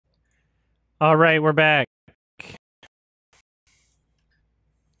All right, we're back.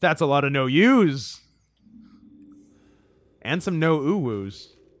 That's a lot of no yous. And some no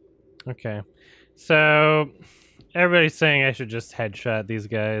ooh-woos. Okay. So, everybody's saying I should just headshot these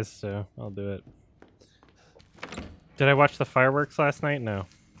guys, so I'll do it. Did I watch the fireworks last night? No.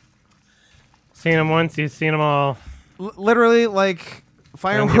 Seen them once, you've seen them all. Literally, like,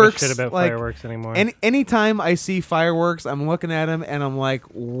 I don't fireworks. give a shit about like, fireworks anymore. Anytime I see fireworks, I'm looking at them and I'm like,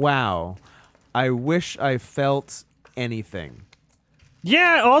 wow, I wish I felt anything.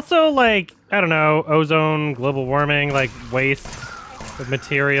 Yeah, also, like, I don't know, ozone, global warming, like, waste of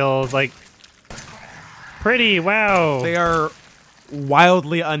materials, like, pretty, wow. They are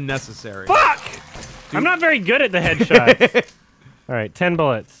wildly unnecessary. Fuck! Dude. I'm not very good at the headshots. All right, 10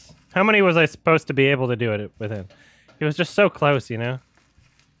 bullets. How many was I supposed to be able to do it within? It was just so close, you know?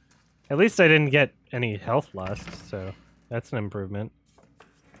 At least I didn't get any health lost, so that's an improvement.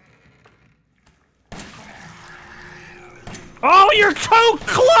 Oh, you're so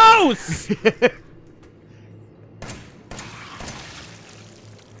close!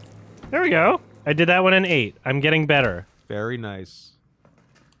 There we go. I did that one in 8. I'm getting better. Very nice.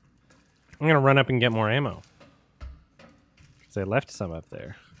 I'm gonna run up and get more ammo. Because I left some up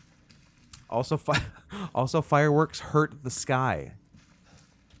there. Also, fireworks hurt the sky.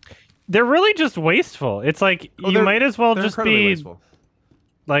 They're really just wasteful. It's like, you might as well just be, wasteful.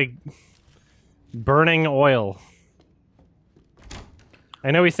 Like, burning oil. I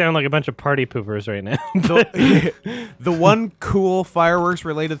know we sound like a bunch of party poopers right now. The one cool fireworks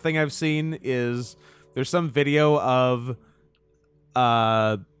related thing I've seen is there's some video of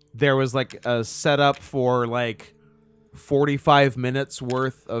there was like a setup for like 45 minutes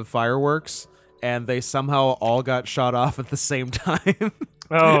worth of fireworks and they somehow all got shot off at the same time.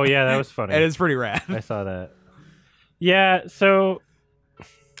 Oh yeah, that was funny. And it's pretty rad. I saw that. Yeah, so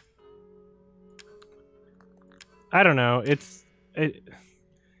I don't know.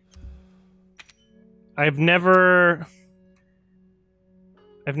 I've never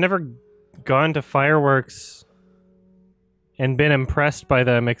gone to fireworks and been impressed by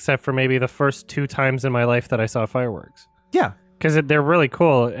them except for maybe the first 2 times in my life that I saw fireworks. Yeah. Because they're really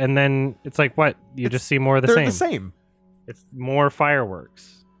cool, and then it's like, what? You just see more of the same. They're the same. It's more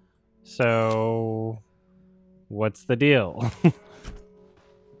fireworks. So, what's the deal? Let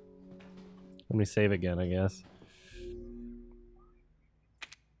me save again, I guess.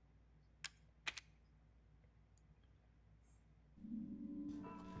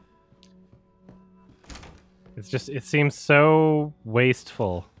 It's just, it seems so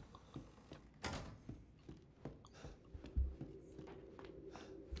wasteful.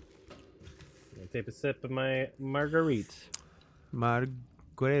 I'll take a sip of my marguerite.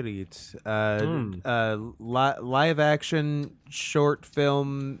 Marguerite. Live action short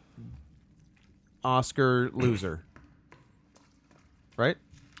film Oscar loser. Right?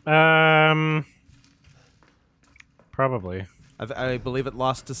 Probably. I believe it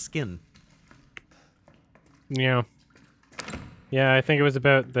lost to Skin. Yeah. Yeah, I think it was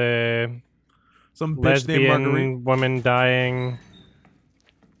about the some bitch named lesbian Marguerite woman dying.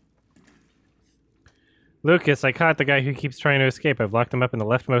 Lucas, I caught the guy who keeps trying to escape. I've locked him up in the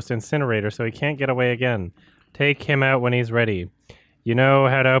leftmost incinerator so he can't get away again. Take him out when he's ready. You know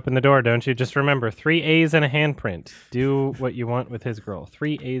how to open the door, don't you? Just remember, 3 A's and a handprint. Do what you want with his girl.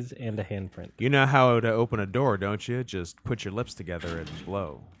 3 A's and a handprint. You know how to open a door, don't you? Just put your lips together and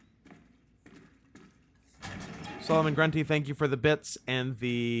blow. Solomon Grunty, thank you for the bits and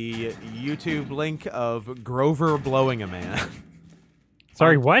the YouTube link of Grover blowing a man.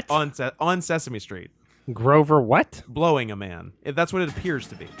 Sorry, what? On Sesame Street. Grover what? Blowing a man. That's what it appears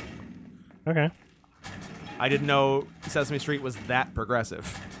to be. Okay. I didn't know Sesame Street was that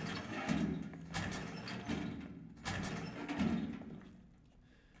progressive.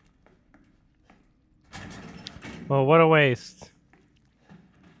 Well, what a waste.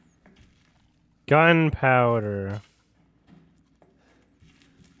 Gunpowder.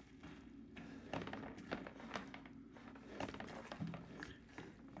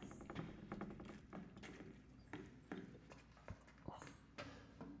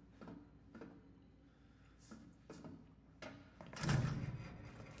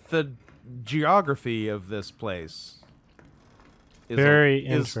 The geography of this place is very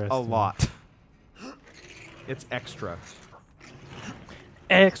is interesting. a lot. It's extra.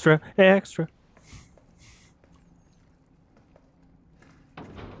 Extra, extra.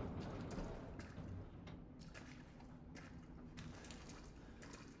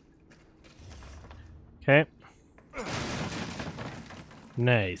 Okay.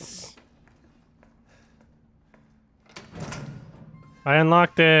 Nice. I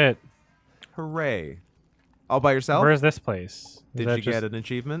unlocked it. Hooray. All by yourself? Where's this place? Did you get an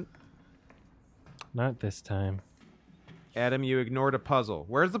achievement? Not this time. Adam, you ignored a puzzle.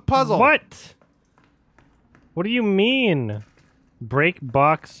 Where's the puzzle? What? What do you mean? Break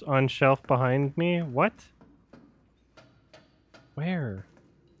box on shelf behind me? What? Where?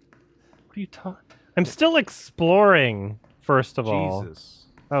 What are you talking? I'm still exploring, first of all. Jesus.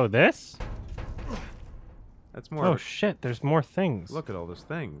 Oh, this? That's more. Oh, shit. There's more things. Look at all those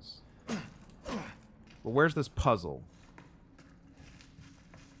things. Well, where's this puzzle?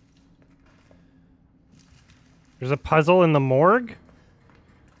 There's a puzzle in the morgue?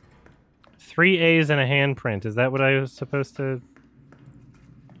 3 A's and a handprint. Is that what I was supposed to...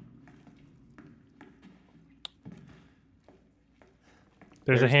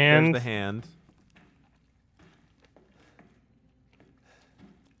 There's a hand. There's the hand.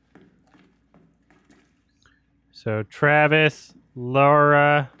 So Travis,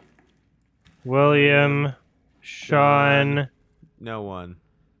 Laura, William, Sean, no one.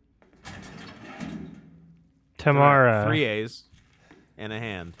 Tamara. 3 A's and a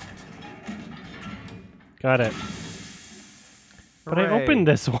hand. Got it. But I Hooray. opened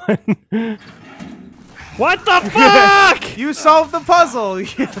this one. What the fuck? You solved the puzzle.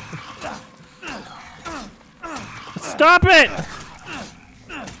 Stop it!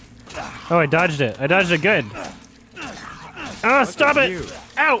 Oh, I dodged it. I dodged it good. Oh, stop it! you.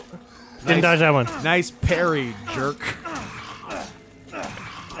 Ow! Didn't dodge that one. Nice parry, jerk.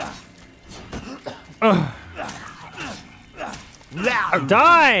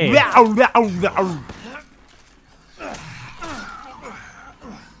 Die!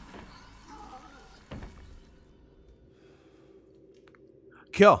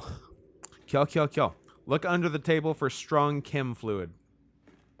 Kill. Kill, kill, kill. Look under the table for strong chem fluid.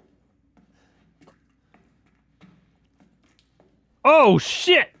 Oh,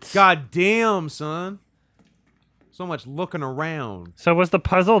 shit! God damn, son. So much looking around. So was the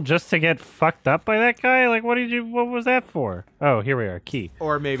puzzle just to get fucked up by that guy? Like, what was that for? Oh, here we are, key.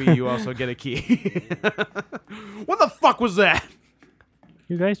 Or maybe you also get a key. What the fuck was that?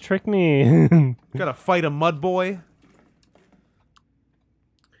 You guys tricked me. Gotta fight a mud boy?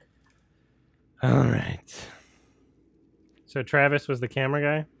 All right. So Travis was the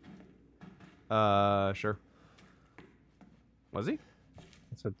camera guy? Sure. Was he?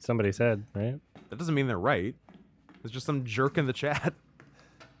 That's what somebody said, right? That doesn't mean they're right. There's just some jerk in the chat.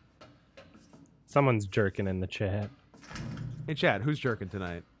 Someone's jerking in the chat. Hey, chat, who's jerking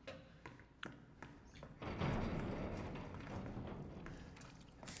tonight?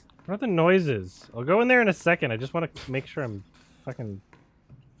 What are the noises? I'll go in there in a second. I just want to make sure I'm fucking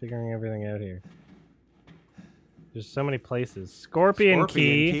figuring everything out here. There's so many places. Scorpion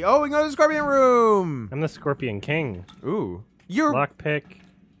key. Oh, we can go to the scorpion room. I'm the Scorpion King. Ooh. You're Lockpick.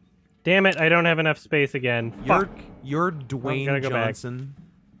 Damn it, I don't have enough space again. Fuck. You're Dwayne gotta go back. Johnson.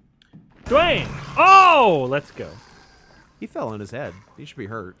 Dwayne! Oh! Let's go. He fell on his head. He should be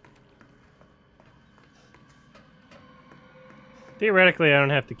hurt. Theoretically, I don't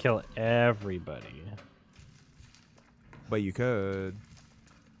have to kill everybody. But you could.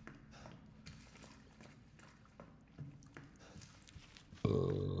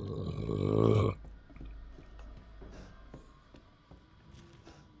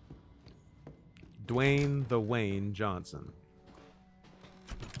 Dwayne the Wayne Johnson.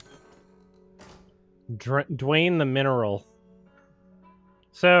 Dwayne the Mineral.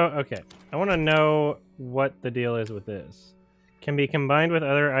 So, okay. I want to know what the deal is with this. Can be combined with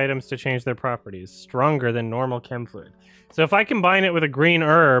other items to change their properties. Stronger than normal chem fluid. So if I combine it with a green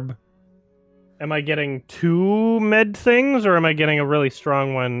herb, am I getting 2 med things, or am I getting a really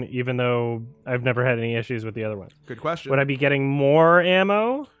strong one, even though I've never had any issues with the other one? Good question. Would I be getting more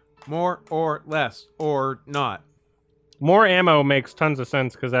ammo? More or less or not? More ammo makes tons of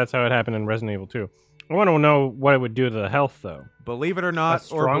sense, because that's how it happened in Resident Evil 2. I want to know what it would do to the health, though. Believe it or A not,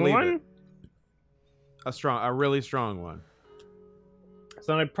 or strong believe one? it. A really strong one.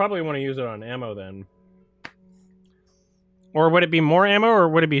 So I'd probably want to use it on ammo, then. Or would it be more ammo, or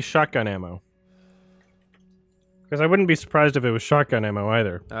would it be shotgun ammo? Because I wouldn't be surprised if it was shotgun ammo,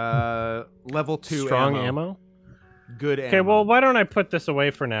 either. Level 2 Strong ammo? Good ammo. Okay, well, why don't I put this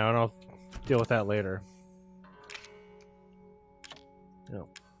away for now, and I'll deal with that later. No.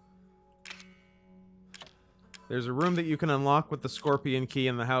 There's a room that you can unlock with the Scorpion key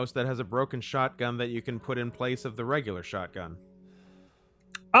in the house that has a broken shotgun that you can put in place of the regular shotgun.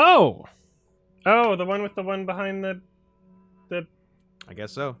 Oh! Oh, the one with the one behind the I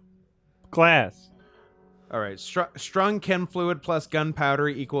guess so. glass. Alright, strong chem fluid plus gunpowder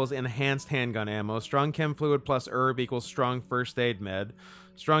equals enhanced handgun ammo. Strong chem fluid plus herb equals strong first aid med.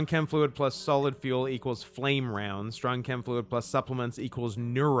 Strong chem fluid plus solid fuel equals flame rounds. Strong chem fluid plus supplements equals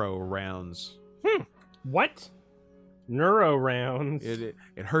neuro rounds. What? Neuro rounds. It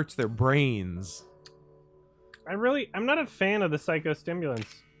hurts their brains. I'm not a fan of the psychostimulants.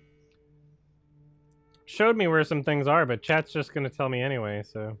 Showed me where some things are, but chat's just gonna tell me anyway,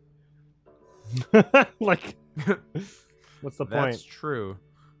 so. Like, what's the point? That's true.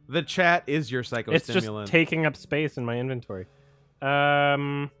 The chat is your psychostimulant. It's just taking up space in my inventory.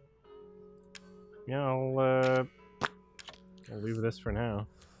 Yeah, I'll leave this for now.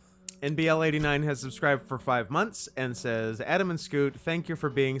 NBL89 has subscribed for 5 months and says, Adam and Scoot, thank you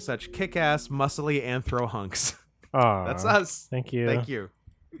for being such kick-ass, muscly anthro hunks. Aw, that's us. Thank you. Thank you.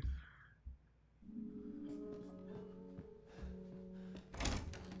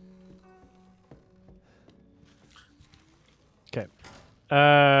 Okay.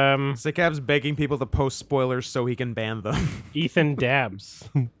 Sickab's begging people to post spoilers so he can ban them. Ethan dabs.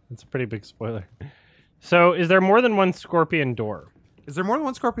 That's a pretty big spoiler. So, is there more than one scorpion door? Is there more than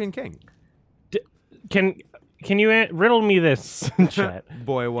one Scorpion King? Can you riddle me this, chat?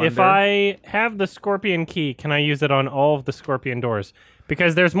 Boy wonder. If I have the scorpion key, can I use it on all of the scorpion doors?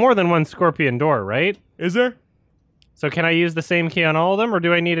 Because there's more than one scorpion door, right? Is there? So can I use the same key on all of them, or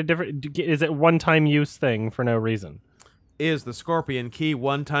do I need a different... Is it one-time use thing for no reason? Is the Scorpion Key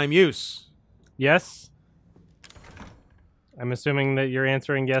one-time use? Yes? I'm assuming that you're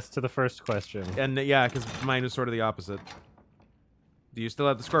answering yes to the first question. And yeah, because mine was sort of the opposite. Do you still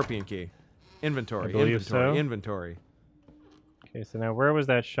have the Scorpion Key? Inventory, I believe inventory, so. Inventory. Okay, so now where was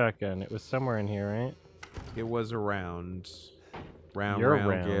that shotgun? It was somewhere in here, right? It was around. Round, You're round,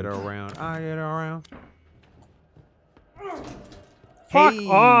 around. get around. I get around. Fuck Hey.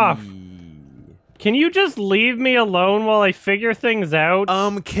 off! Can you just leave me alone while I figure things out?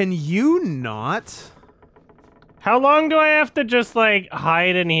 Can you not? How long do I have to just, like,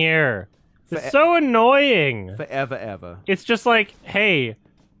 hide in here? It's so annoying. Forever, ever. It's just like, hey,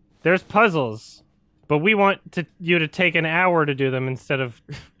 there's puzzles, but we want you to take an hour to do them instead of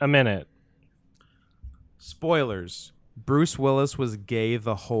a minute. Spoilers. Bruce Willis was gay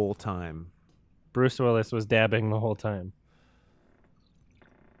the whole time. Bruce Willis was dabbing the whole time.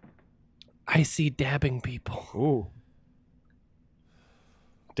 I see dabbing people. Ooh.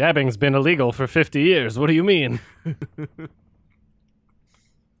 Dabbing's been illegal for 50 years. What do you mean?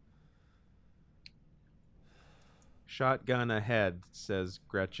 Shotgun ahead, says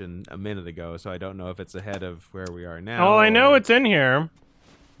Gretchen a minute ago, so I don't know if it's ahead of where we are now. Oh, I know it's in here.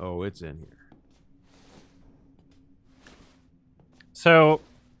 Oh, it's in here. So,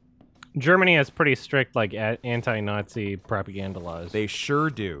 Germany has pretty strict, like, anti-Nazi propaganda laws. They sure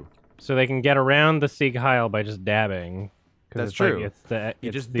do. So they can get around the Sieg Heil by just dabbing. That's it's true. Like, it's the, You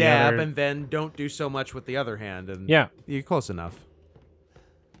it's just the dab other... and then don't do so much with the other hand, and Yeah. you're close enough.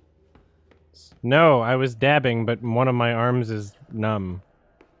 No, I was dabbing, but one of my arms is numb.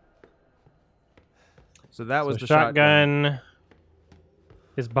 So that was So the shotgun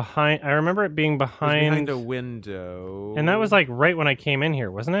is behind. I remember it being It was behind. behind a window. And that was like right when I came in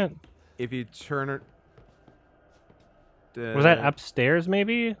here, wasn't it? If you turn it. Was that upstairs,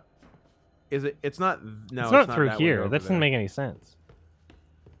 maybe? Is it? It's not. No, it's not not through that here. window That over doesn't there. make any sense.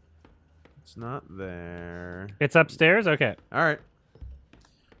 It's not there. It's upstairs? Okay. All right.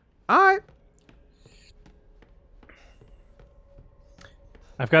 All right.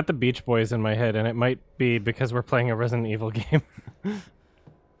 I've got the Beach Boys in my head, and it might be because we're playing a Resident Evil game.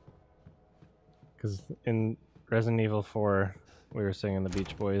 Because in Resident Evil 4, we were singing the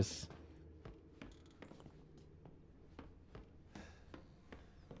Beach Boys.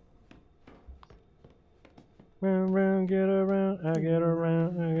 Round, round, get around, I get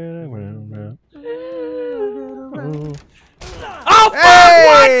around, I get around. Oh, fuck! Hey!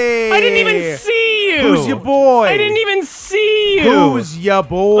 What? I didn't even see you! Who's your boy? I didn't even see you! Who's your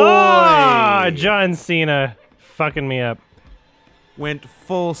boy? Ah, John Cena fucking me up. Went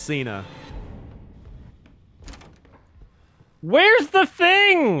full Cena. Where's the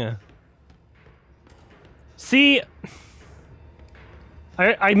thing? See,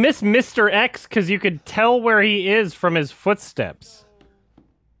 I miss Mr. X because you could tell where he is from his footsteps.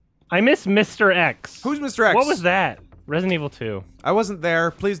 I miss Mr. X. Who's Mr. X? What was that? Resident Evil 2. I wasn't there.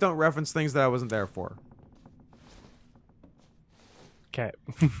 Please don't reference things that I wasn't there for. Okay.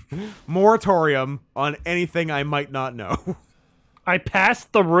 Moratorium on anything I might not know. I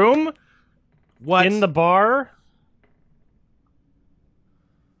passed the room? What? In the bar?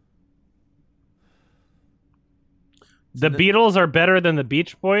 The Beatles are better than the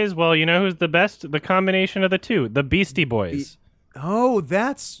Beach Boys? Well, you know who's the best? The combination of the two. The Beastie Boys. Oh,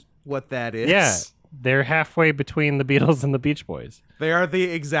 that's what that is. Yeah. They're halfway between the Beatles and the Beach Boys. They are the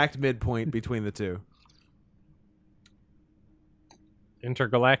exact midpoint between the two.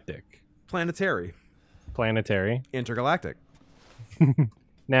 Intergalactic. Planetary. Planetary. Intergalactic.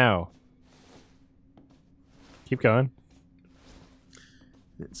 Now. Keep going.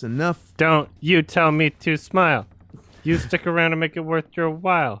 It's enough. Don't you tell me to smile. You stick around and make it worth your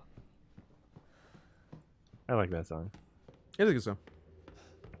while. I like that song. It's a good song.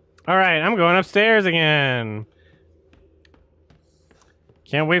 All right, I'm going upstairs again.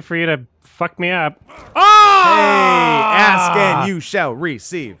 Can't wait for you to fuck me up. Oh! Hey, ask and you shall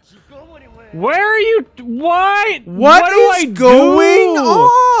receive. Where are you? What? What is going do?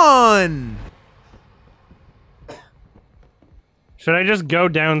 on? Should I just go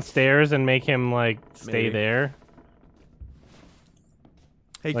downstairs and make him like stay Maybe. there?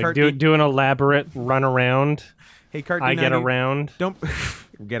 Hey, Like do an elaborate run around. Hey, Cart. I get around. Don't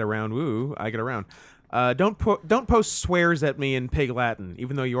get around. Woo! I get around. Don't post swears at me in pig Latin,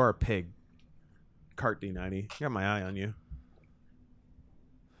 even though you are a pig. Cart D90. Got my eye on you.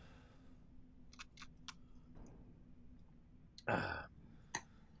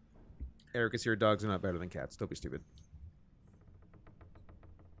 Eric is here. Dogs are not better than cats. Don't be stupid.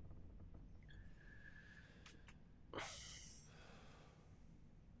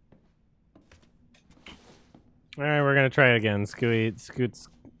 All right, we're gonna try it again. Scoot's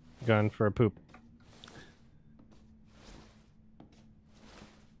gone for a poop.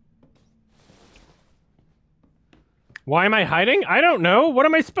 Why am I hiding? I don't know. What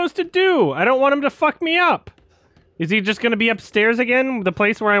am I supposed to do? I don't want him to fuck me up. Is he just gonna be upstairs again, the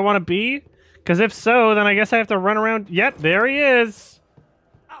place where I want to be? Because if so, then I guess I have to run around. Yep, there he is.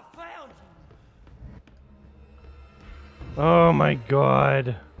 I found you. Oh my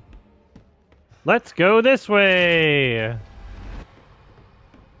god. Let's go this way.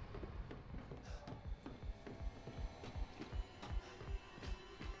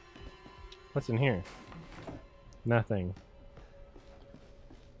 What's in here? Nothing.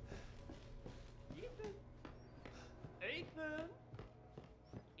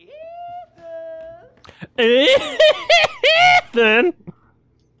 Ethan. Ethan!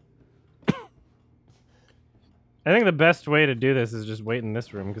 I think the best way to do this is just wait in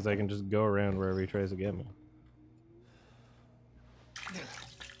this room because I can just go around wherever he tries to get me.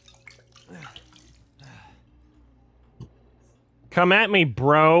 Come at me,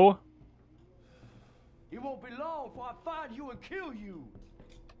 bro. It won't be long before I find you and kill you.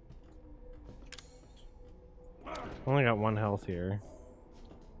 Only got 1 health here.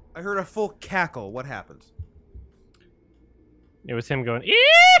 I heard a full cackle. What happened? It was him going,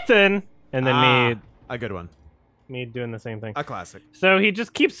 Ethan! And then a good one. me doing the same thing. A classic. So he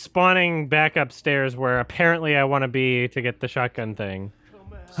just keeps spawning back upstairs where apparently I want to be to get the shotgun thing.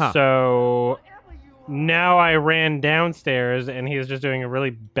 Huh. So now I ran downstairs and he's just doing a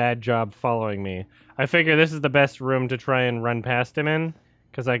really bad job following me. I figure this is the best room to try and run past him in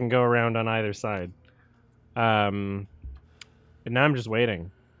because I can go around on either side. But now I'm just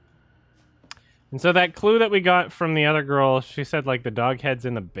waiting. And so that clue that we got from the other girl, she said like the dog head's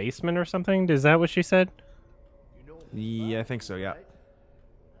in the basement or something. Is that what she said? Yeah, I think so, yeah.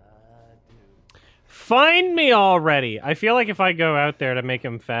 Find me already! I feel like if I go out there to make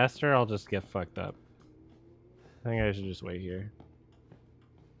him faster, I'll just get fucked up. I think I should just wait here.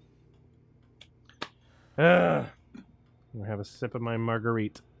 I'm gonna have a sip of my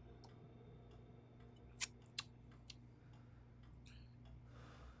marguerite.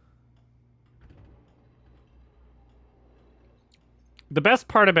 The best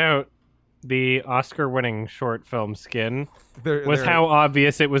part about the Oscar-winning short film Skin was how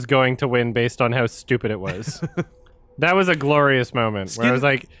obvious it was going to win based on how stupid it was. That was a glorious moment where I was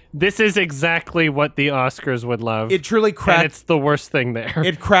like, this is exactly what the Oscars would love. It truly cracked. And it's the worst thing there.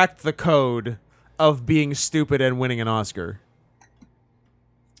 It cracked the code of being stupid and winning an Oscar.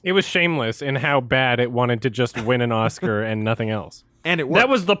 It was shameless in how bad it wanted to just win an Oscar and nothing else. And it worked. That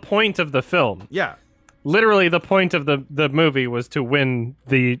was the point of the film. Yeah. Literally, the point of the movie was to win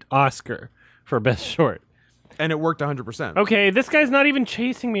the Oscar for Best Short. And it worked 100%. Okay, this guy's not even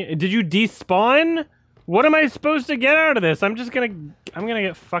chasing me. Did you despawn? What am I supposed to get out of this? I'm gonna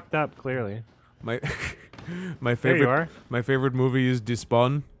get fucked up, clearly. My There favorite you are. my favorite movie is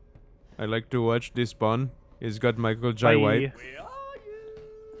Despawn. I like to watch Despawn. It's got Michael Jai Bye. White.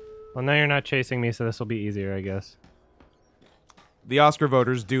 Well, now you're not chasing me, so this will be easier, I guess. The Oscar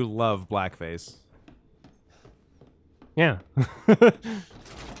voters do love blackface. Yeah.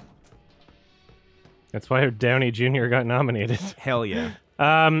 That's why Downey Jr. got nominated. Hell yeah.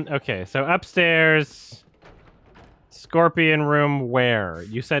 Okay, so upstairs, Scorpion room where?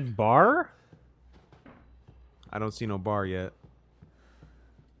 You said bar? I don't see no bar yet.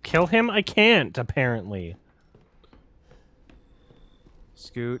 Kill him? I can't, apparently.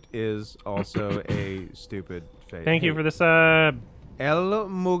 Scoot is also a stupid face. Thank you for the sub. El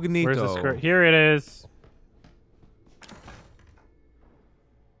Mugnito. Where's the script? Here it is.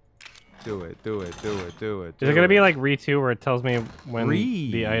 Do it, do it, do it, do it. Is it going to be like Re2 where it tells me when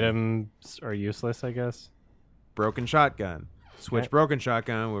Re. the items are useless, I guess? Broken shotgun. Switch broken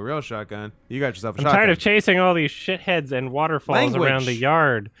shotgun with real shotgun. You got yourself a I'm shotgun. tired of chasing all these shitheads and waterfalls Language. around the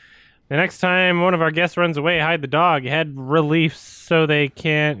yard. The next time one of our guests runs away, hide the dog. Head relief so they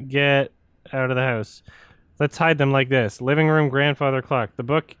can't get out of the house. Let's hide them like this. Living room, grandfather clock. The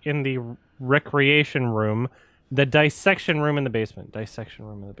book in the recreation room. The dissection room in the basement. Dissection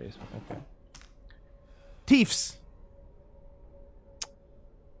room in the basement. Okay. Thieves.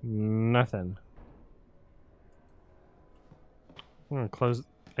 Nothing. I'm gonna close.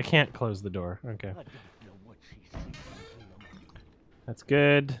 I can't close the door. Okay. That's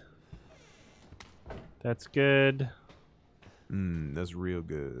good. That's good. That's real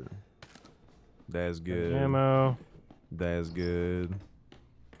good. That's good. Ammo. That's good.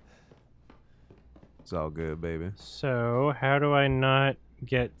 It's all good, baby. So, how do I not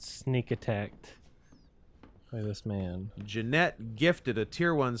get sneak attacked by this man? Jeanette gifted a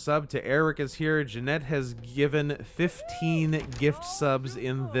tier 1 sub to Eric is here. Jeanette has given 15 gift subs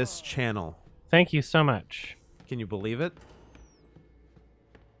in this channel. Thank you so much. Can you believe it?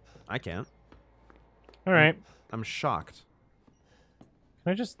 I can't. All right. I'm shocked.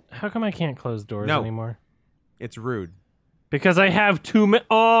 Can I just... How come I can't close doors No. anymore? It's rude. Because I have too many...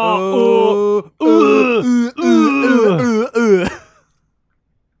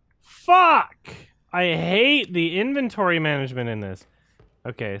 Fuck! I hate the inventory management in this.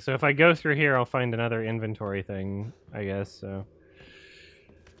 Okay, so if I go through here, I'll find another inventory thing, I guess, so...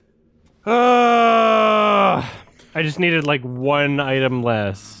 I just needed, like, one item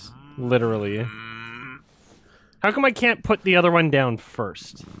less. Literally. How come I can't put the other one down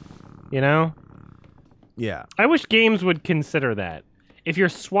first? You know? Yeah. I wish games would consider that. If you're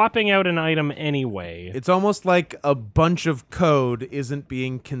swapping out an item anyway... It's almost like a bunch of code isn't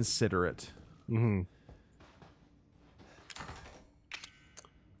being considerate. Mm-hmm.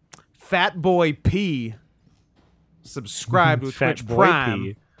 Fat Boy P subscribed with Fat Twitch Boy Prime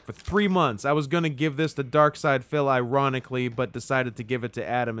P. for 3 months. I was going to give this to Darkside Phil ironically, but decided to give it to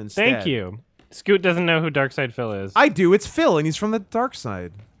Adam instead. Thank you. Scoot doesn't know who Darkside Phil is. I do. It's Phil, and he's from the dark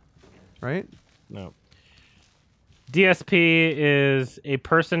side. Right? No. DSP is a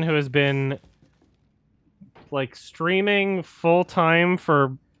person who has been like streaming full time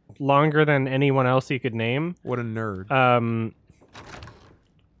for longer than anyone else you could name. What a nerd.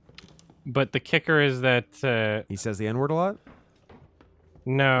 But the kicker is that He says the N-word a lot?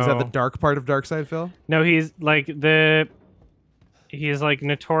 no. Is that the dark part of Darkside Phil? No, he's like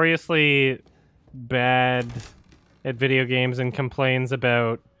notoriously bad at video games and complains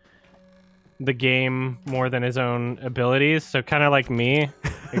about the game more than his own abilities. So kind of like me,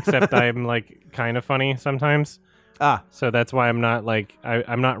 except I'm like kind of funny sometimes. Ah. So that's why I'm not like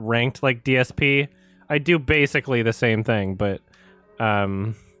I'm not ranked like DSP. I do basically the same thing, but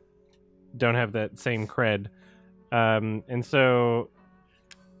don't have that same cred. And so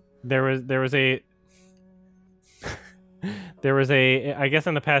there was a I guess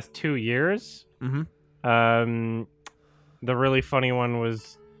in the past 2 years. Mm-hmm. The really funny one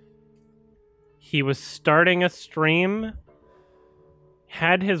was he was starting a stream,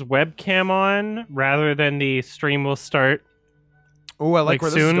 had his webcam on rather than the stream will start. Oh, I like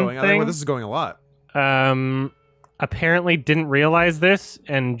where this is soon going. I like where thing. this is going a lot. Apparently didn't realize this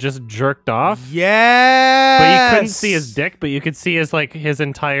and just jerked off. Yes! But you couldn't see his dick, but you could see his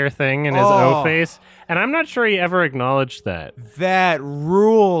entire thing and his O face. And I'm not sure he ever acknowledged that. That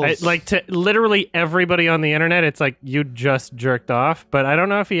rules. Like to literally everybody on the internet, it's like you just jerked off, but I don't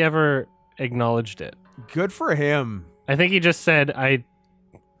know if he ever acknowledged it. Good for him. I think he just said I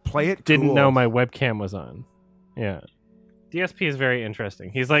Play it didn't cool. know my webcam was on. Yeah. DSP is very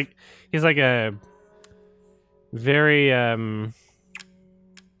interesting. He's like a very I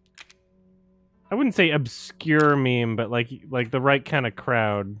wouldn't say obscure meme, but like the right kind of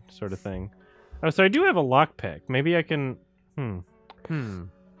crowd sort of thing. Oh, so I do have a lockpick. Maybe I can So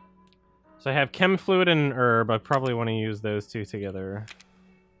I have chem fluid and herb. I probably want to use those two together.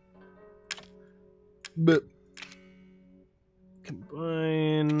 But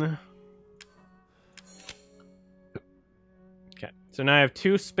Combine. Okay, so now I have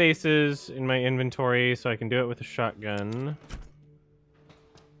 2 spaces in my inventory, so I can do it with a shotgun.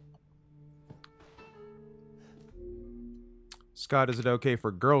 Scott, is it okay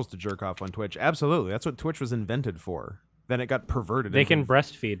for girls to jerk off on Twitch? Absolutely. That's what Twitch was invented for. Then it got perverted. They can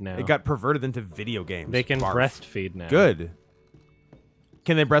breastfeed now. It got perverted into video games. They can Barf. breastfeed now. Good.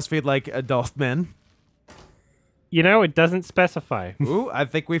 Can they breastfeed like adult men? You know, it doesn't specify. Ooh, I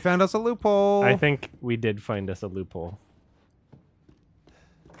think we found us a loophole. I think we did find us a loophole.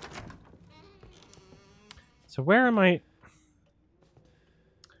 So where am I?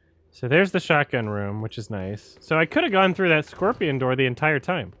 So there's the shotgun room, which is nice. So I could have gone through that scorpion door the entire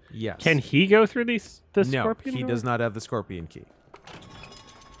time. Yes. Can he go through the scorpion he door? does not have the scorpion key.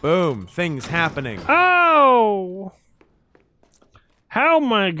 Boom. Things happening. Oh! How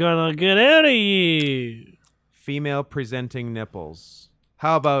am I gonna get out of here? Female presenting nipples.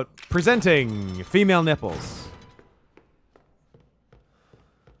 How about presenting female nipples?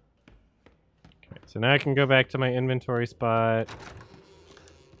 Okay, so now I can go back to my inventory spot,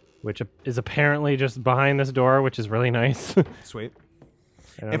 which is apparently just behind this door, which is really nice. Sweet.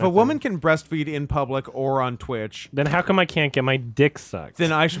 I don't If have a to- woman can breastfeed in public or on Twitch, Then how come I can't get my dick sucked?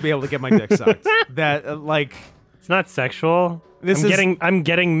 then I should be able to get my dick sucked. That, like, It's not sexual. This is- I'm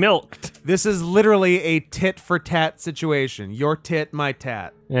getting milked. this is literally a tit for tat situation. Your tit, my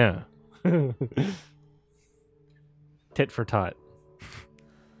tat. Yeah. Tit for tot.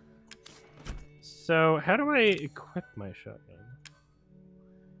 So how do I equip my shotgun?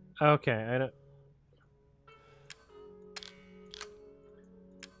 Okay, I don't.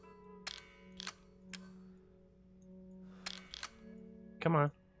 Come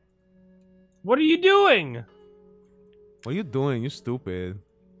on. What are you doing? What are you doing? You stupid.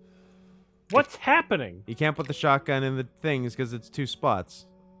 What's happening? You can't put the shotgun in the things because it's 2 spots.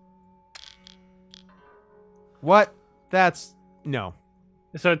 What? That's... No.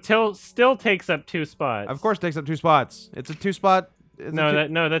 So it still takes up 2 spots. Of course it takes up 2 spots. It's a 2-spot...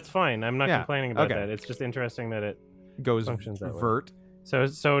 No, that's fine. I'm not Yeah, complaining about okay. that. It's just interesting that it goes functions that way. vert.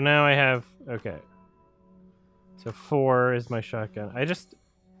 So now I have okay. So 4 is my shotgun.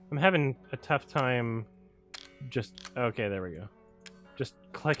 I'm having a tough time just okay, there we go. Just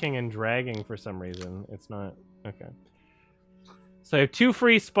clicking and dragging for some reason. It's not okay. So I have 2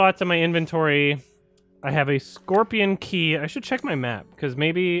 free spots in my inventory. I have a scorpion key. I should check my map because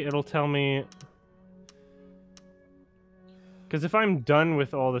maybe it'll tell me. Because if I'm done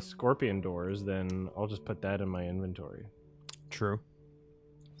with all the scorpion doors, then I'll just put that in my inventory. True.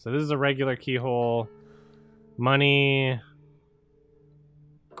 So this is a regular keyhole. Money.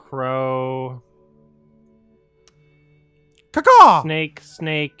 Crow. Caw-caw!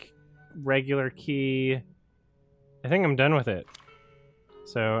 Snake. Regular key. I think I'm done with it.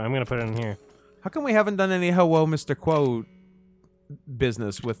 So I'm going to put it in here. How come we haven't done any hello Mr. Quo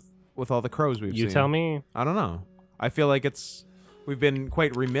business with all the crows we've seen? You tell me. I don't know. I feel like we've been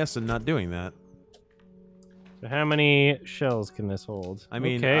quite remiss in not doing that. So how many shells can this hold? I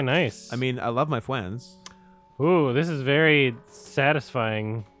mean, okay, nice. I mean, I love my friends. Ooh, this is very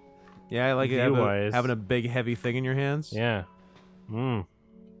satisfying. Yeah, I like it View-wise. having a big heavy thing in your hands. Yeah. I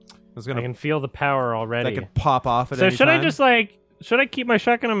was I gonna can feel the power already. that could pop off at So any should I time. just should I keep my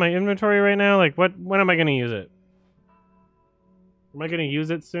shotgun in my inventory right now? Like when am I going to use it? Am I going to use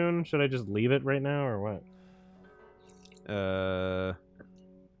it soon? Should I just leave it right now or what?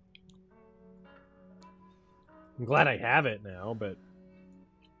 I'm glad I have it now, but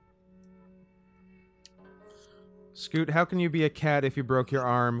Scoot, how can you be a cat if you broke your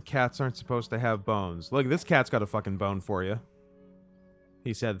arm? Cats aren't supposed to have bones. Look, this cat's got a fucking bone for you.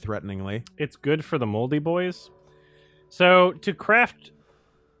 He said threateningly. it's good for the moldy boys. So to craft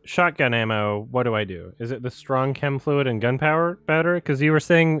shotgun ammo, what do I do? Is it the strong chem fluid and gunpowder? Because you were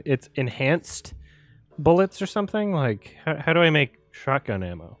saying it's enhanced bullets or something. Like how do I make shotgun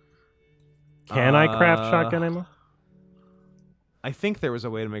ammo? Can I craft shotgun ammo? I think there was a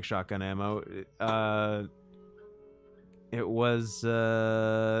way to make shotgun ammo. It was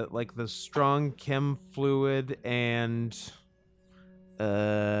like the strong chem fluid and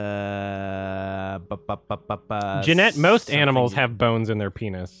Jeanette, most something- animals have bones in their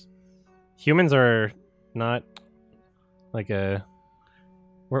penis. Humans are not like a.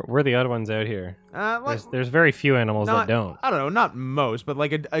 We're the odd ones out here. There's very few animals that don't. I don't know, not most, but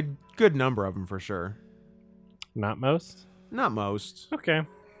like a good number of them for sure. Not most. Not most, Okay,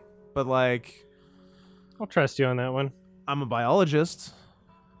 but like I'll trust you on that one. I'm a biologist.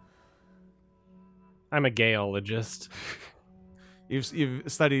 I'm a gayologist. You've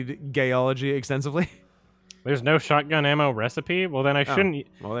studied gayology extensively. There's no shotgun ammo recipe. Well, then I shouldn't.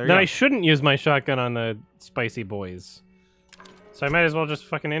 Well, there you Then go. I shouldn't use my shotgun on the spicy boys. So I might as well just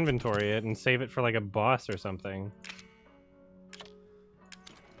fucking inventory it and save it for like a boss or something.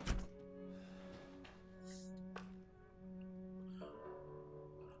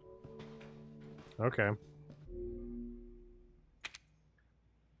 Okay.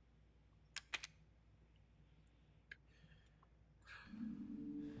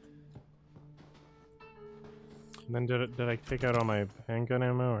 Then did I take out all my handgun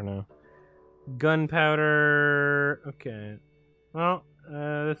ammo or no? Gunpowder. Okay. Well,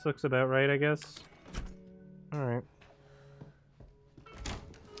 this looks about right, I guess. All right.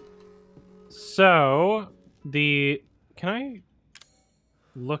 So can I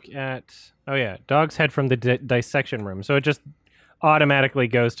look at? Oh yeah, dog's head from the dissection room. So it just automatically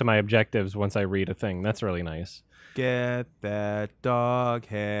goes to my objectives once I read a thing. That's really nice. Get that dog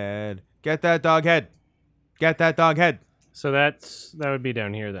head. Get that dog head. Get that dog head. So that would be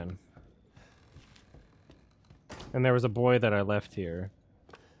down here then. And there was a boy that I left here.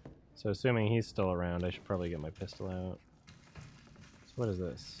 So assuming he's still around, I should probably get my pistol out. So what is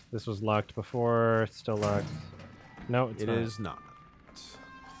this? This was locked before. It's still locked. No, it's not. It is not.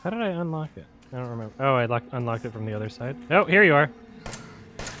 How did I unlock it? I don't remember. Oh, I unlocked it from the other side. Oh, here you are.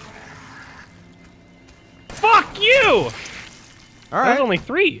 Fuck you! All right. That was only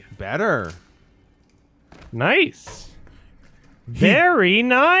 3. Better. Nice. Very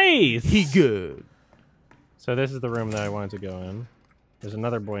nice. He good. So this is the room that I wanted to go in. There's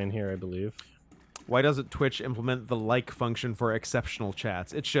another boy in here, I believe. Why doesn't Twitch implement the like function for exceptional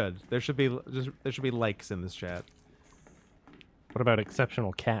chats? It should. There should be likes in this chat. What about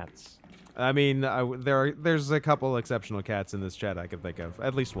exceptional cats? I mean, there's a couple exceptional cats in this chat I can think of.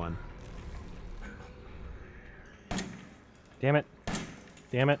 At least one. Damn it.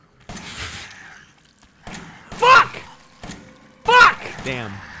 Damn it. Fuck! Fuck!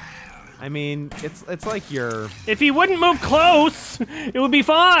 Damn. I mean, it's like you're... If he wouldn't move close, it would be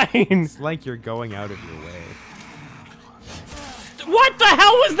fine. It's like you're going out of your way. What the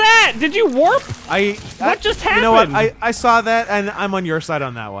hell was that? Did you warp? What just happened? You know what? I saw that, and I'm on your side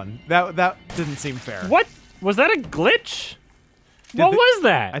on that one. That didn't seem fair. What? Was that a glitch? What was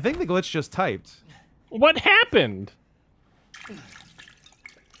that? I think the glitch just typed. What happened?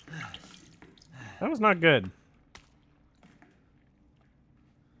 That was not good.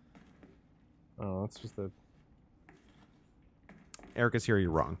 Oh, that's just a... Erica's here,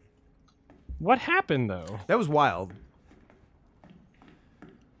 you're wrong. What happened, though? That was wild.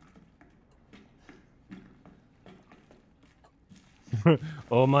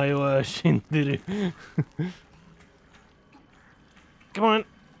 Oh my Shindiri. Come on.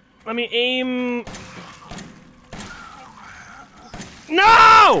 Let me aim.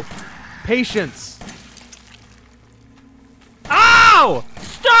 No! Patience. Ow!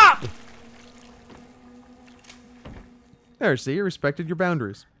 Stop! There, see, you respected your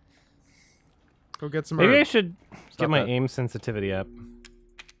boundaries. Go get some Maybe I herbs. should Stop get my that. aim sensitivity up.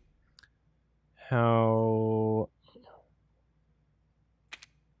 How...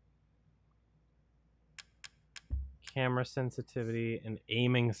 Camera sensitivity and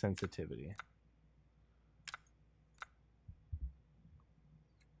aiming sensitivity.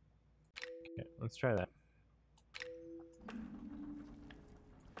 Okay, let's try that.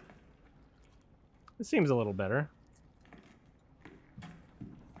 This seems a little better.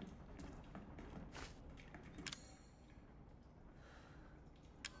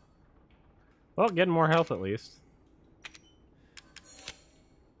 Well, getting more health at least.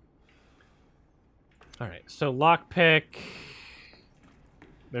 Alright, so lockpick.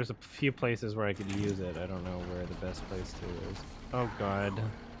 There's a few places where I could use it. I don't know where the best place to is. Oh god.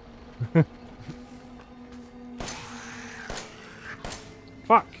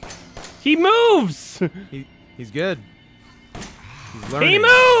 Fuck. He moves! He's good. He's learning. He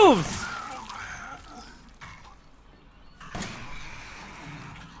moves!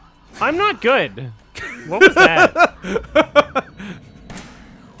 I'm not good. What was that?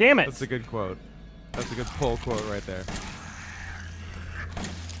 Damn it. That's a good quote. That's a good pull quote right there.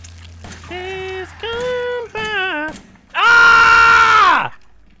 Days gone by. Ah!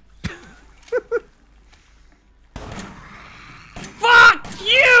 Fuck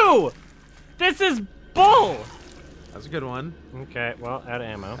you! This is bull! That's a good one. Okay, well, out of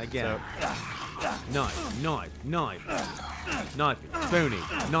ammo. Again. So. Knife, knife, knife. Knifey, spoony,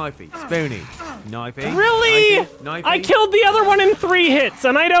 knifey, spoony, knifey. Really? Knifey. I killed the other one in 3 hits,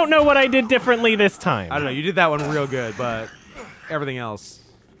 and I don't know what I did differently this time. I don't know, you did that one real good, but everything else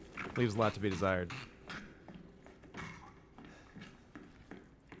leaves a lot to be desired.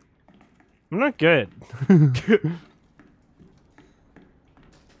 I'm not good.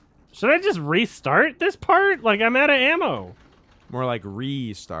 Should I just restart this part? Like, I'm out of ammo. More like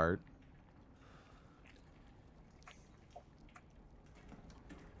restart.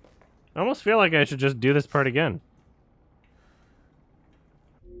 I almost feel like I should just do this part again.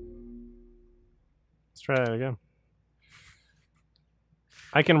 Let's try that again.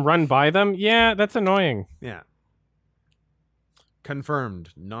 I can run by them? Yeah, that's annoying. Yeah. Confirmed.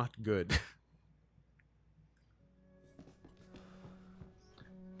 Not good.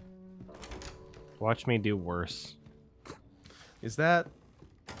 Watch me do worse. Is that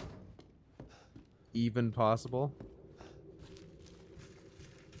even possible?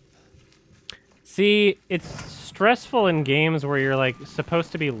 See, it's stressful in games where you're like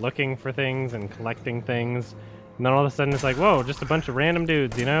supposed to be looking for things and collecting things, and then all of a sudden it's like, whoa, just a bunch of random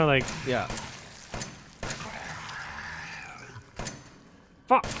dudes, you know? Like, Yeah.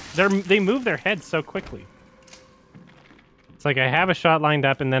 fuck. They move their heads so quickly. It's like I have a shot lined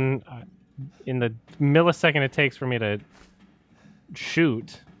up, and then in the millisecond it takes for me to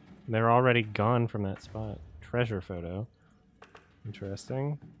shoot, they're already gone from that spot. Treasure photo.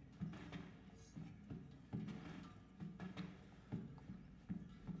 Interesting.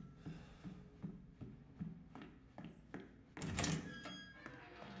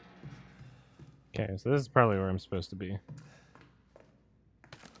 Okay, so this is probably where I'm supposed to be.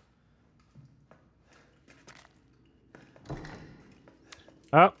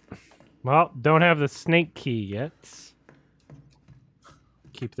 Oh, well, don't have the snake key yet.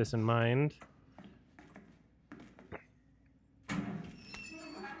 Keep this in mind.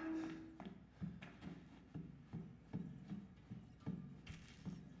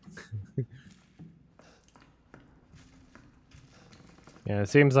 Yeah, it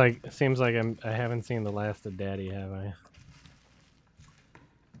seems like I haven't seen the last of Daddy, have I?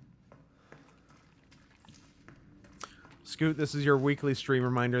 Scoot, this is your weekly stream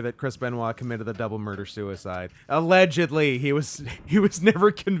reminder that Chris Benoit committed the double murder suicide. Allegedly, he was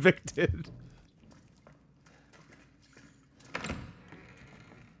never convicted.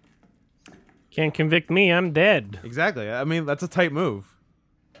 Can't convict me, I'm dead. Exactly. I mean, that's a tight move.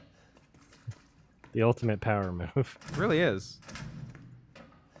 The ultimate power move. It really is.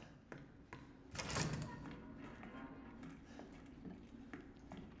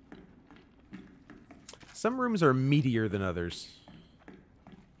 Some rooms are meatier than others.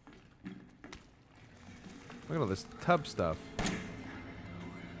 Look at all this tub stuff.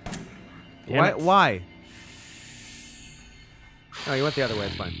 Damn it. Why? Oh, you went the other way.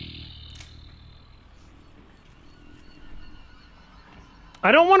 It's fine.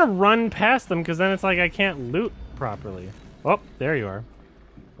 I don't want to run past them because then it's like I can't loot properly. Oh, there you are.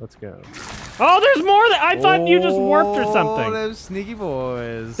 Let's go. Oh, there's more! I thought you just warped or Oh, something. those sneaky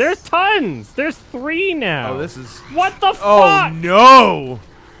boys. There's tons! There's 3 now. Oh, this is... What the Oh, fuck? no!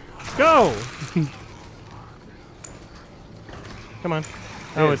 Go! Come on.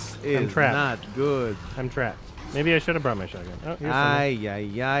 Oh, This I'm is trapped. not good. I'm trapped. Maybe I should have brought my shotgun. Oh, here's some. Ay,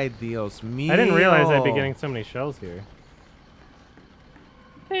 ay, ay, Dios mío. I didn't realize I'd be getting so many shells here.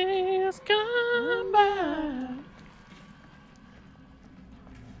 Days gone by.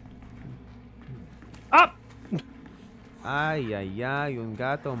 Up! Ay, ay, ay, un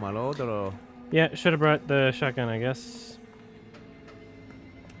gato malodro. Yeah, should have brought the shotgun, I guess.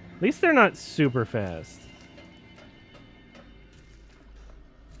 At least they're not super fast.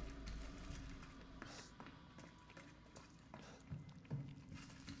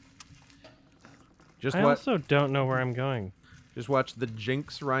 Just I what? also don't know where I'm going. Just watch the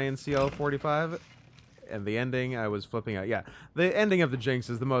Jinx Ryan CL45, and the ending. I was flipping out. Yeah, the ending of the Jinx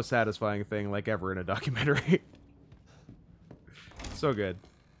is the most satisfying thing like ever in a documentary. So good.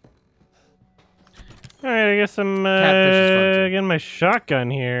 All right, I guess I'm Catfish is fun, too. getting my shotgun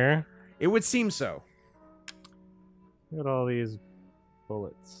here. It would seem so. Look at all these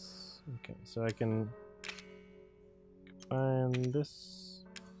bullets. Okay, so I can combine this,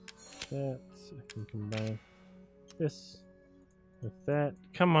 that. I can combine this with that.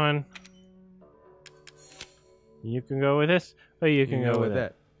 Come on. You can go with this, or you can go with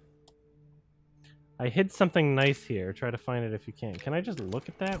that. I hid something nice here. Try to find it if you can. Can I just look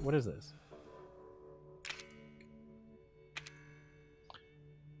at that? What is this?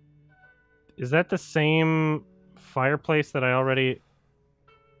 Is that the same fireplace that I already...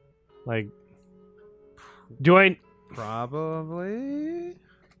 Like... Do I... Probably.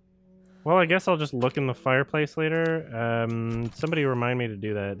 Well, I guess I'll just look in the fireplace later. Somebody remind me to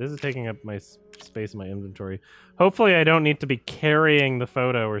do that. This is taking up my space in my inventory. Hopefully I don't need to be carrying the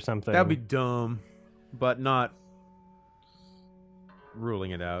photo or something. That'd be dumb, but not ruling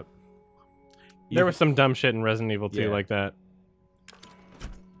it out. There was some dumb shit in Resident Evil 2 Yeah. like that.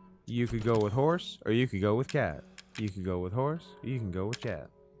 You could go with horse, or you could go with cat. You could go with horse, or you can go with cat.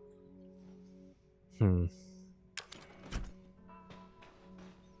 Hmm.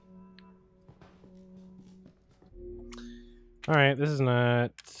 Alright, this is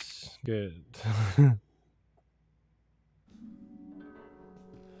not good.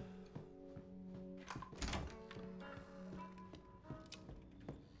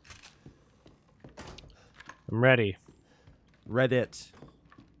 I'm ready. Reddit.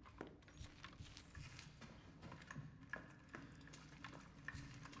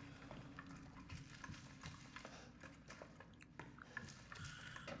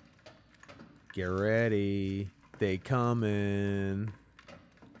 Get ready. They coming.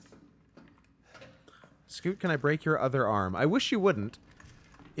 Scoot, can I break your other arm? I wish you wouldn't.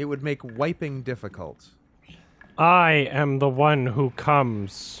 It would make wiping difficult. I am the one who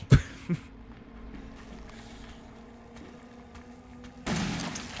comes.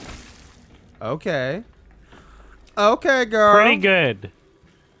 Okay. Okay, girl. Pretty good.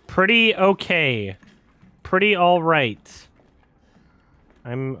 Pretty okay. Pretty all right.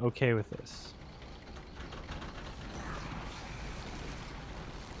 I'm okay with this.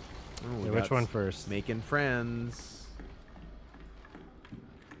 Ooh, Yeah, which one first? Making friends.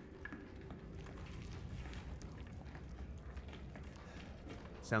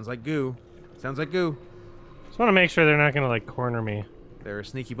 Sounds like goo. Sounds like goo. Just want to make sure they're not going to, like, corner me. They're a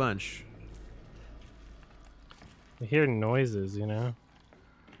sneaky bunch. I hear noises, you know?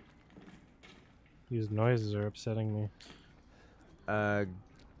 These noises are upsetting me.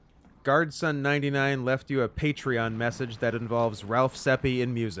 Guardson99 left you a Patreon message that involves Ralph Seppi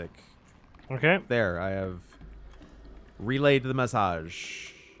in music. Okay. There, I have relayed the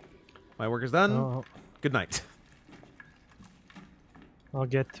message. My work is done. Oh, Good night. I'll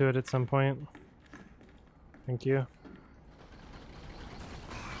get to it at some point. Thank you.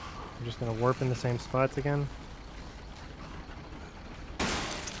 I'm just going to warp in the same spots again.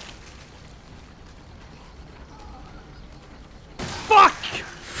 Fuck!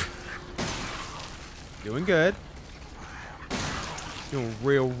 Doing good. Doing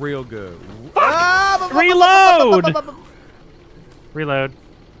real good. Reload! Reload.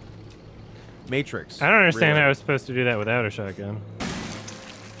 Matrix. I don't understand how I Reload. was supposed to do that without a shotgun.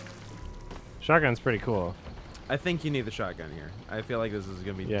 Shotgun's pretty cool. I think you need the shotgun here. I feel like this is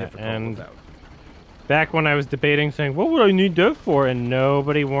going to be Yeah, difficult and without. Back when I was debating saying, what would I need that for? And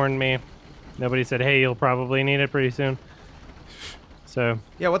nobody warned me. Nobody said, hey, you'll probably need it pretty soon. So,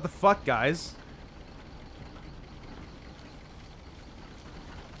 Yeah, what the fuck, guys?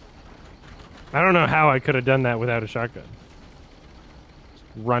 I don't know how I could have done that without a shotgun.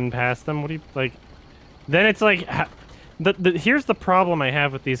 Run past them? What do you, like... Then it's like... here's the problem I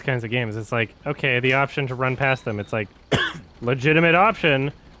have with these kinds of games. It's like, okay, the option to run past them. It's like, legitimate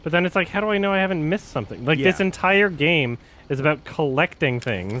option. But then it's like, how do I know I haven't missed something? Like, this entire game is about collecting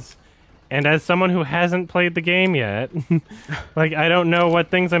things. And as someone who hasn't played the game yet, like, I don't know what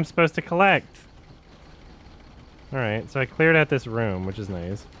things I'm supposed to collect. Alright, so I cleared out this room, which is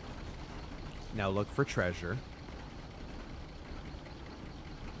nice. Now look for treasure.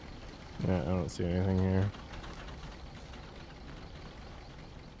 Yeah, I don't see anything here.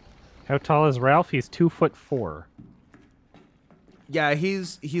 How tall is Ralph? He's 2'4". Yeah,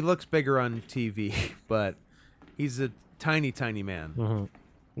 he looks bigger on TV, but he's a tiny man. Mm-hmm.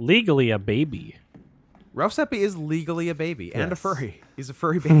 Legally a baby. Ralph Seppi is legally a baby and a Yes. furry. He's a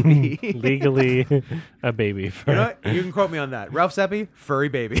furry baby. Legally a baby. You know what? You can quote me on that. Ralph Seppi, furry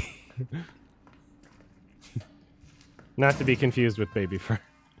baby. Not to be confused with baby fur.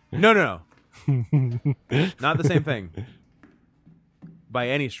 No. Not the same thing. By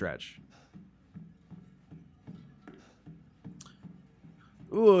any stretch.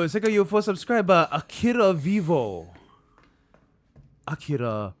 Ooh, thank you for subscriber, Akira Vivo.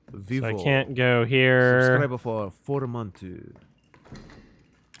 Akira Vivo. So I can't go here. Subscriber for 4 months.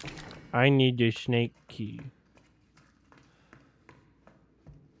 I need the snake key.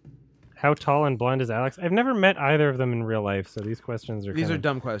 How tall and blonde is Alex? I've never met either of them in real life, so these questions are These kinda... are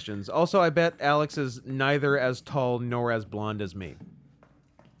dumb questions. Also, I bet Alex is neither as tall nor as blonde as me.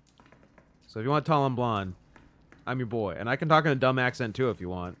 So if you want tall and blonde, I'm your boy. And I can talk in a dumb accent too if you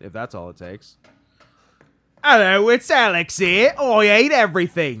want, if that's all it takes. Hello, it's Alex here. I ate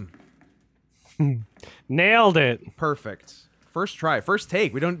everything. Nailed it. Perfect. First try, first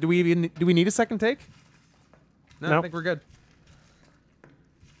take. Do we need a second take? No, I Nope. think we're good.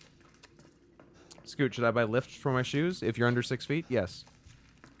 Scoot, should I buy lifts for my shoes? If you're under 6 feet, yes.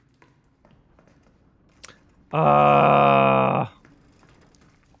 I'm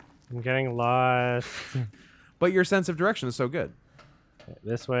getting lost. But your sense of direction is so good.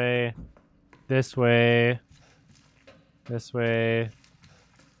 This way. This way. This way.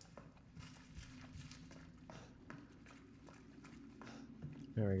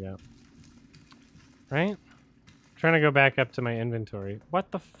 There we go. Right? Trying to go back up to my inventory.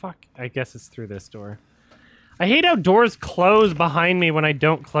 What the fuck? I guess it's through this door. I hate how doors close behind me when I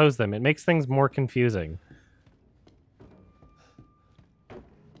don't close them. It makes things more confusing.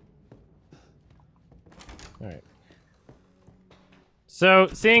 All So,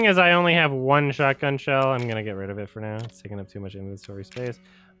 seeing as I only have one shotgun shell, I'm going to get rid of it for now. It's taking up too much inventory space.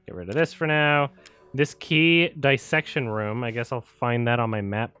 Get rid of this for now. This key dissection room, I guess I'll find that on my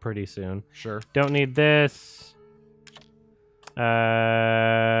map pretty soon. Sure. Don't need this. This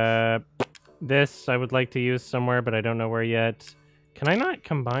I would like to use somewhere, but I don't know where yet. Can I not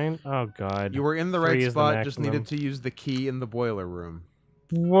combine? Oh, God. You were in the 3 right is the spot, just maximum. needed to use the key in the boiler room.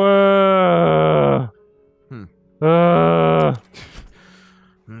 Whoa. Hmm.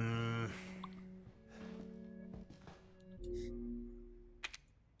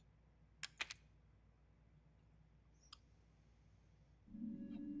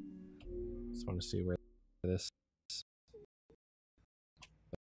 Just want to see where this.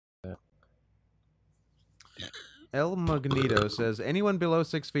 El Magneto says, anyone below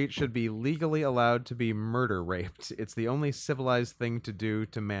 6 feet should be legally allowed to be murder raped. It's the only civilized thing to do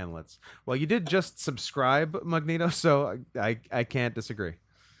to manlets. Well, you did just subscribe, Magneto, so I can't disagree.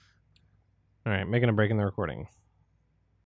 All right, making a break in the recording.